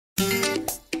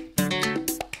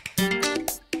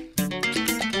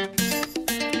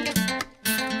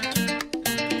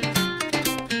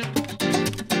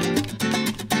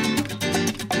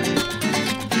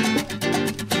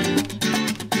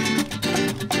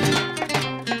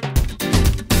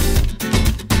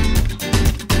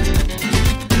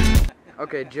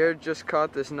Okay, Jared just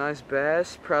caught this nice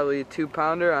bass, probably a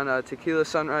 2-pounder on a Tequila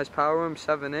Sunrise Power Worm,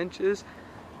 7 inches.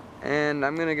 And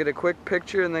I'm gonna get a quick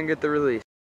picture and then get the release.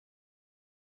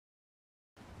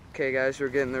 Okay guys, we're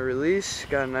getting the release.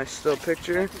 Got a nice still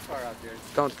picture.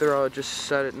 Don't throw it, just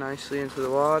set it nicely into the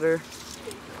water.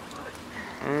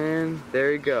 And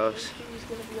there he goes.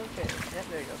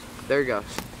 There he goes.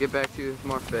 Get back to you with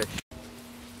more fish.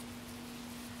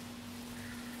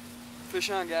 Fish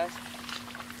on, guys.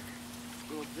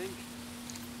 Little dink.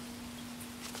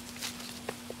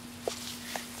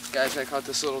 Guys, I caught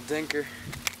this little dinker.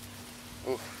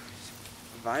 Oh,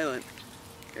 violent.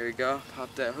 Here we go.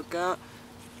 Pop that hook out.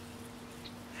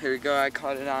 Here we go. I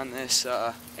caught it on this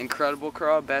Incredible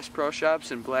Crawl, Bass Pro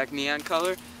Shops in black neon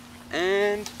color.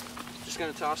 And just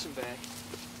gonna toss him back.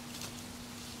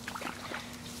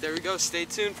 There we go. Stay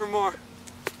tuned for more.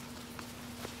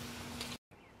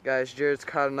 Guys, Jared's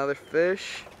caught another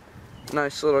fish.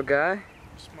 Nice little guy.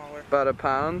 Smaller. About a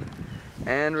pound.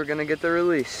 And we're gonna get the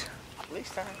release. Release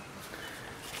time.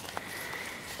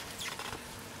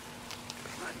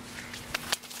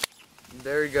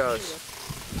 There he goes.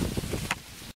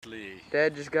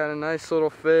 Dad just got a nice little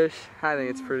fish. I think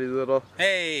it's pretty little.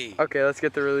 Hey! Okay, let's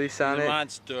get the release on it.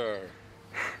 Monster.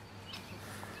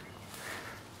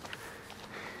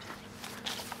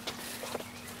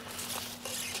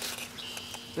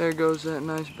 There goes that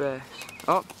nice bass.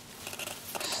 Oh,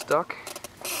 stuck.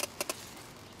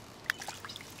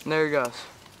 And there he goes.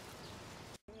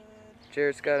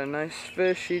 Jared's got a nice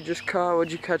fish he just caught.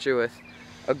 What'd you catch it with?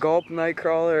 A Gulp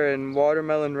nightcrawler in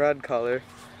watermelon red color.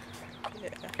 Yeah.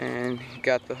 And he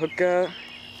got the hook out.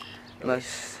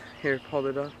 Here, hold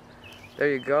it up. There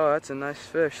you go, that's a nice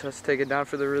fish. Let's take it down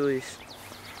for the release.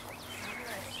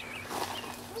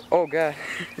 Oh God.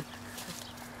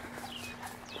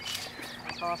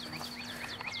 Awesome.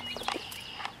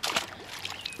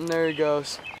 And there he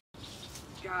goes.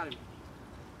 Got him.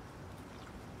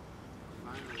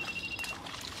 Finally.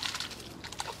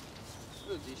 This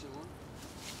is a decent one.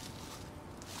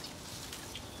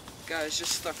 Guys,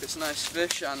 just stuck this nice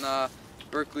fish on the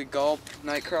Berkley Gulp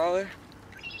nightcrawler.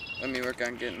 Let me work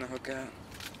on getting the hook out.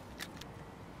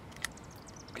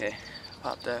 Okay,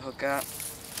 pop that hook out.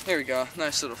 Here we go,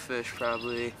 nice little fish,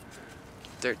 probably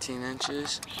 13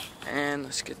 inches. And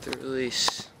let's get the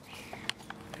release.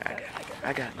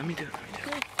 I got it, let me do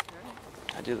it.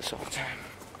 I do this all the time.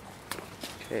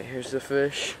 Okay, here's the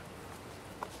fish.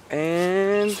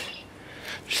 And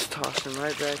just toss him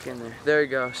right back in there. There he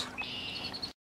goes.